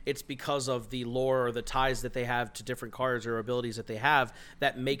 but it's because of the lore or the ties that they have to different cards or abilities that they have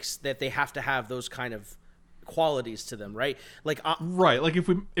that makes that they have to have those kind of qualities to them, right? Like right, like if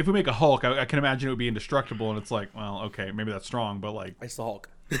we make a Hulk, I can imagine it would be indestructible, and it's like, well, okay, maybe that's strong, but like it's the Hulk.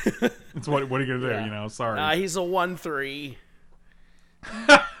 it's what are you gonna do? Yeah. Sorry. He's a 1/3.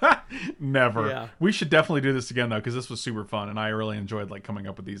 Never. Yeah. We should definitely do this again though, because this was super fun, and I really enjoyed like coming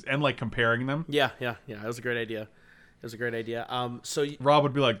up with these and like comparing them. Yeah. It was a great idea. Rob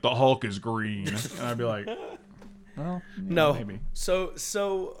would be like, "The Hulk is green," and I'd be like, "Well, yeah, no. maybe."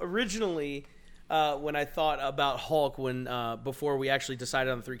 So originally, when I thought about Hulk, before we actually decided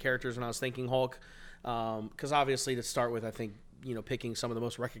on the 3 characters, when I was thinking Hulk, because obviously to start with, I think picking some of the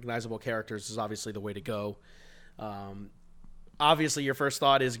most recognizable characters is obviously the way to go. Obviously, your first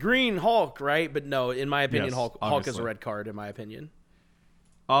thought is Green Hulk, right? But no, in my opinion, Yes, Hulk is obviously. a red card. In my opinion.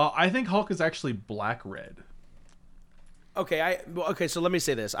 I think Hulk is actually black red. Okay, so let me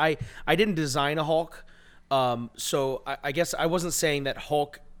say this. I didn't design a Hulk, so I guess I wasn't saying that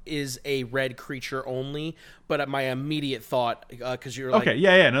Hulk is a red creature only, but my immediate thought, because you're like, Okay,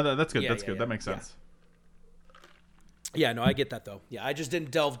 yeah, no, that's good. Yeah, That's yeah, good. yeah, That makes sense. yeah, no, I get that though. Yeah, I just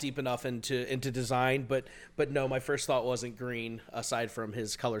didn't delve deep enough into design, but no, my first thought wasn't green. Aside from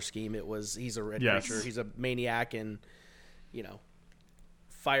his color scheme, he's a red Yes. creature. He's a maniac and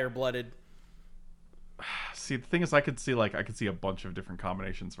fire-blooded. See, the thing is, I could see a bunch of different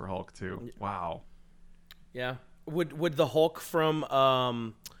combinations for Hulk too. Wow. Yeah. Would the Hulk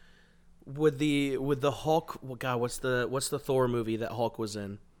from would the Hulk? Well, God, what's the Thor movie that Hulk was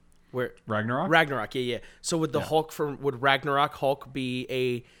in? Where Ragnarok? Yeah. So would would Ragnarok Hulk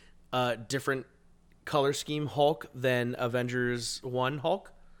be a different color scheme Hulk than Avengers 1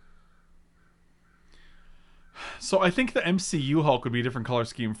 Hulk? So I think the MCU Hulk would be a different color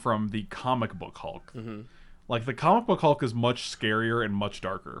scheme from the comic book Hulk. Mm-hmm. Like the comic book Hulk is much scarier and much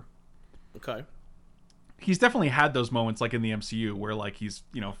darker. Okay. He's definitely had those moments like in the MCU where like he's,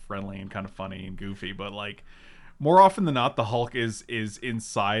 friendly and kind of funny and goofy, but like more often than not the Hulk is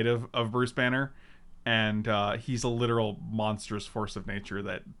inside of Bruce Banner, and he's a literal monstrous force of nature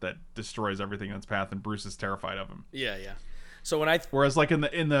that destroys everything in its path, and Bruce is terrified of him. Yeah. So Whereas like in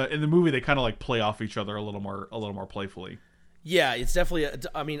the movie they kind of like play off each other a little more playfully. yeah, it's definitely.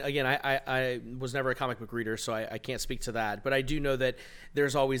 I mean, again, I was never a comic book reader, so I can't speak to that. But I do know that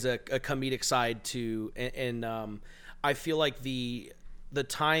there's always a comedic side to, and I feel like the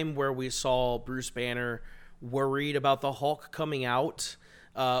time where we saw Bruce Banner worried about the Hulk coming out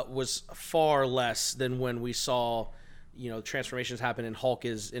was far less than when we saw, transformations happen and Hulk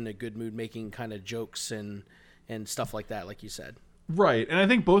is in a good mood making kind of jokes and stuff like that, like you said. Right, and I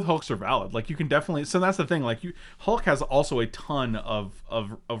think both Hulks are valid. Like you can definitely, so that's the thing. Like Hulk has also a ton of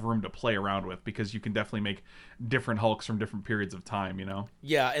room to play around with because you can definitely make different Hulks from different periods of time.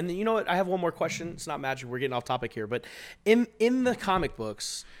 Yeah, and you know what? I have one more question. It's not magic. We're getting off topic here, but in the comic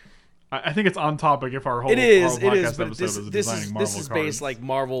books, I think it's on topic if our whole podcast episode but is designing Marvel this is cards. based like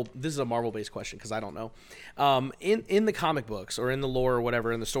Marvel. This is a Marvel based question because I don't know. In the comic books or in the lore or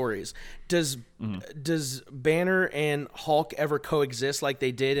whatever in the stories, does Banner and Hulk ever coexist like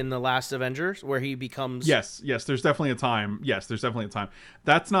they did in the last Avengers, where he becomes? Yes. There's definitely a time.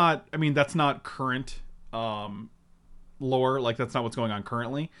 That's not current lore. Like that's not what's going on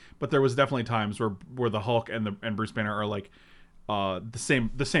currently. But there was definitely times where the Hulk and Bruce Banner are like the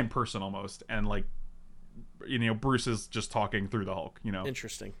same person almost, and like Bruce is just talking through the Hulk.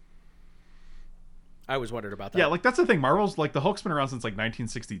 Interesting. I always wondered about that. Yeah, like that's the thing. Marvel's like the Hulk's been around since like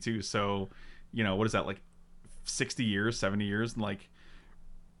 1962. So what is that, like 60 years, 70 years, and like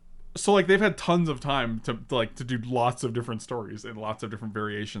so like they've had tons of time to do lots of different stories and lots of different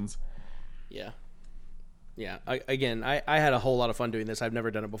variations. Yeah. I had a whole lot of fun doing this. I've never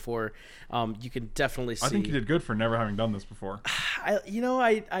done it before. You can definitely see. I think you did good for never having done this before.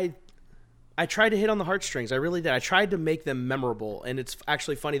 I tried to hit on the heartstrings. I really did. I tried to make them memorable, and it's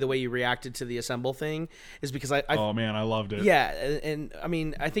actually funny the way you reacted to the assemble thing is because oh man, I loved it. Yeah, and I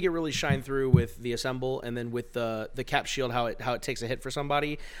mean, I think it really shined through with the assemble, and then with the cap shield, how it takes a hit for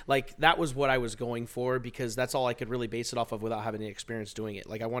somebody. Like that was what I was going for because that's all I could really base it off of without having any experience doing it.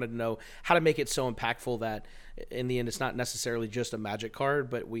 Like I wanted to know how to make it so impactful that in the end it's not necessarily just a magic card,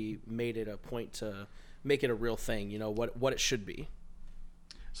 but we made it a point to make it a real thing. What it should be.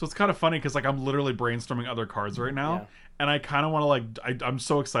 So it's kind of funny because like I'm literally brainstorming other cards right now, and I kind of want to I'm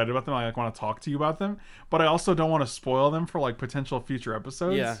so excited about them. I like want to talk to you about them, but I also don't want to spoil them for like potential future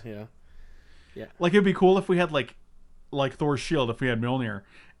episodes. Yeah. Like it'd be cool if we had like Thor's shield if we had Mjolnir,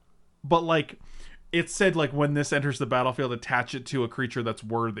 but like it said like when this enters the battlefield, attach it to a creature that's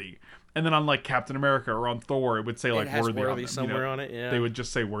worthy, and then on like Captain America or on Thor, it would say like worthy on them, somewhere on it. Yeah, they would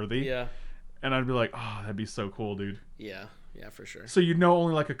just say worthy. Yeah. And I'd be like, oh, that'd be so cool, dude. Yeah. Yeah, for sure. So you'd know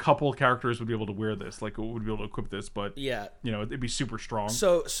only like a couple characters would be able to wear this, like would be able to equip this, but Yeah. it'd be super strong.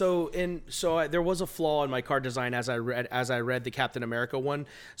 There was a flaw in my card design as I read the Captain America one.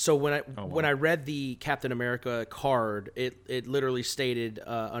 So when I read the Captain America card, it literally stated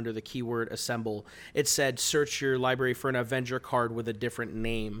under the keyword assemble, it said search your library for an Avenger card with a different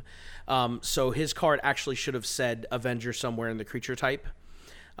name. So his card actually should have said Avenger somewhere in the creature type.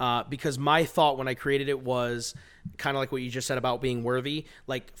 Because my thought when I created it was kind of like what you just said about being worthy.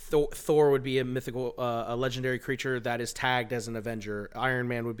 Like Thor would be a mythical, a legendary creature that is tagged as an Avenger. Iron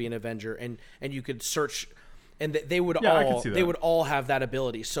Man would be an Avenger, and you could search, and they would all have that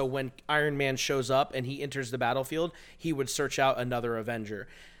ability. So when Iron Man shows up and he enters the battlefield, he would search out another Avenger.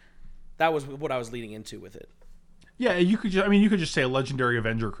 That was what I was leading into with it. Yeah, you could just say a legendary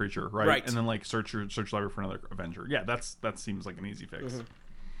Avenger creature, right? Right. And then like search library for another Avenger. Yeah, that seems like an easy fix. Mm-hmm.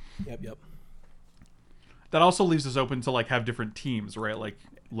 Yep. That also leaves us open to like have different teams, right? Like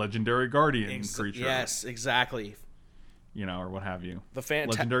legendary Guardian creature. Yes, exactly. Or what have you. The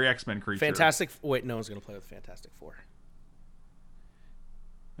legendary X-Men creature. Fantastic. Wait, no one's gonna play with Fantastic Four.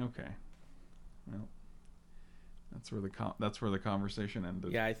 Okay. Well, that's where the conversation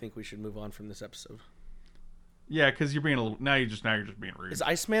ended. Yeah, I think we should move on from this episode. Yeah, because you're being a little. Now you're just being rude. Is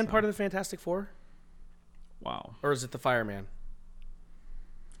Iceman part of the Fantastic Four? Wow. Or is it the Fireman?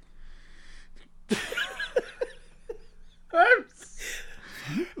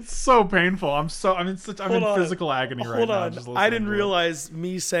 It's so painful. I'm in physical agony right now. Hold on. I didn't realize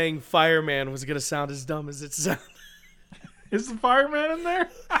me saying Fireman was gonna sound as dumb as it sounded. Is the fireman in there?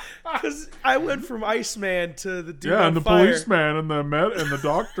 Because I went from Iceman to the dude and on the fire. policeman and the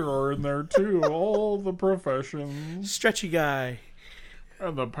doctor are in there too. All the professions. Stretchy guy.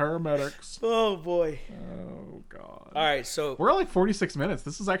 And the paramedics. Oh boy. Oh god. All right, so we're at like 46 minutes.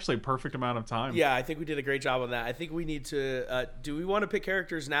 This is actually a perfect amount of time. Yeah, I think we did a great job on that. I think we need to. Do we want to pick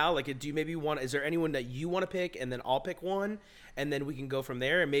characters now? Like, do you maybe want? Is there anyone that you want to pick, and then I'll pick one, and then we can go from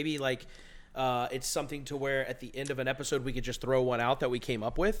there, and maybe like. It's something to where at the end of an episode we could just throw one out that we came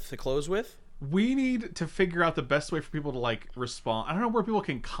up with to close with. We need to figure out the best way for people to like respond. I don't know where people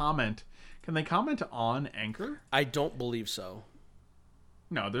can comment. Can they comment on Anchor? I don't believe so.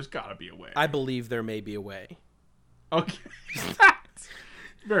 No, there's got to be a way. I believe there may be a way. Okay.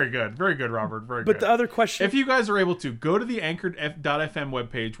 Very good, Robert. Very good. But the other question, if you guys are able to go to the Anchor.fm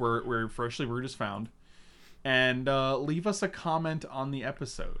webpage where Freshly Brewed is found, and leave us a comment on the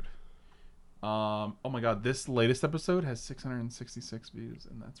episode. Oh my god, this latest episode has 666 views,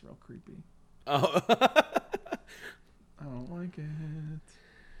 and that's real creepy. Oh. I don't like it.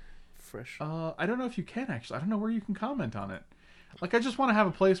 Fresh. I don't know if you can actually. I don't know where you can comment on it. Like, I just want to have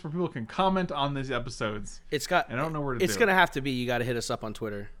a place where people can comment on these episodes. And I don't know where to do it. It's going to have to be, you got to hit us up on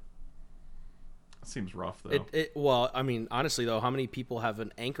Twitter. It seems rough, though. Well, I mean, honestly, though, how many people have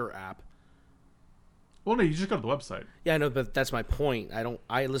an Anchor app? Well, no, you just go to the website. Yeah, I know, but that's my point.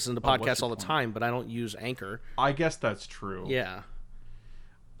 I listen to podcasts all the time, but I don't use Anchor. I guess that's true. Yeah.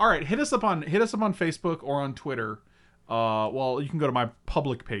 All right, hit us up on Facebook or on Twitter. Well, you can go to my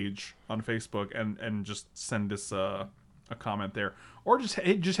public page on Facebook and just send us a comment there, or just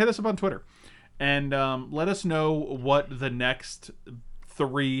hit us up on Twitter, and let us know what the next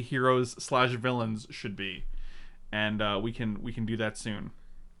 3 heroes/villains should be, and we can do that soon.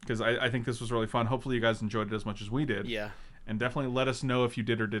 Because I think this was really fun. Hopefully you guys enjoyed it as much as we did. Yeah. And definitely let us know if you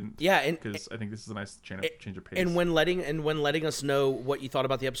did or didn't. Yeah, because I think this is a nice change of pace. And when letting us know what you thought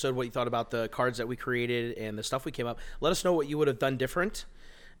about the episode, what you thought about the cards that we created and the stuff we came up, let us know what you would have done different,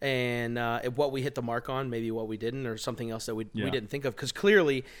 and what we hit the mark on, maybe what we didn't, or something else that we didn't think of. Because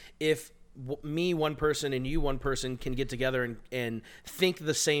clearly, if me one person and you one person can get together and think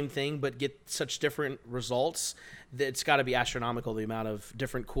the same thing but get such different results, it's got to be astronomical, the amount of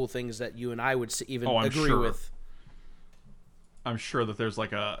different cool things that you and I would even agree with. I'm sure that there's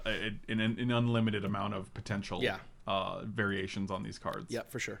like an unlimited amount of potential variations on these cards. Yeah,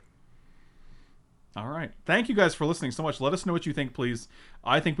 for sure. All right. Thank you guys for listening so much. Let us know what you think, please.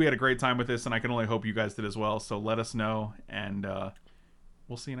 I think we had a great time with this, and I can only hope you guys did as well. So let us know, and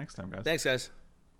we'll see you next time, guys. Thanks, guys.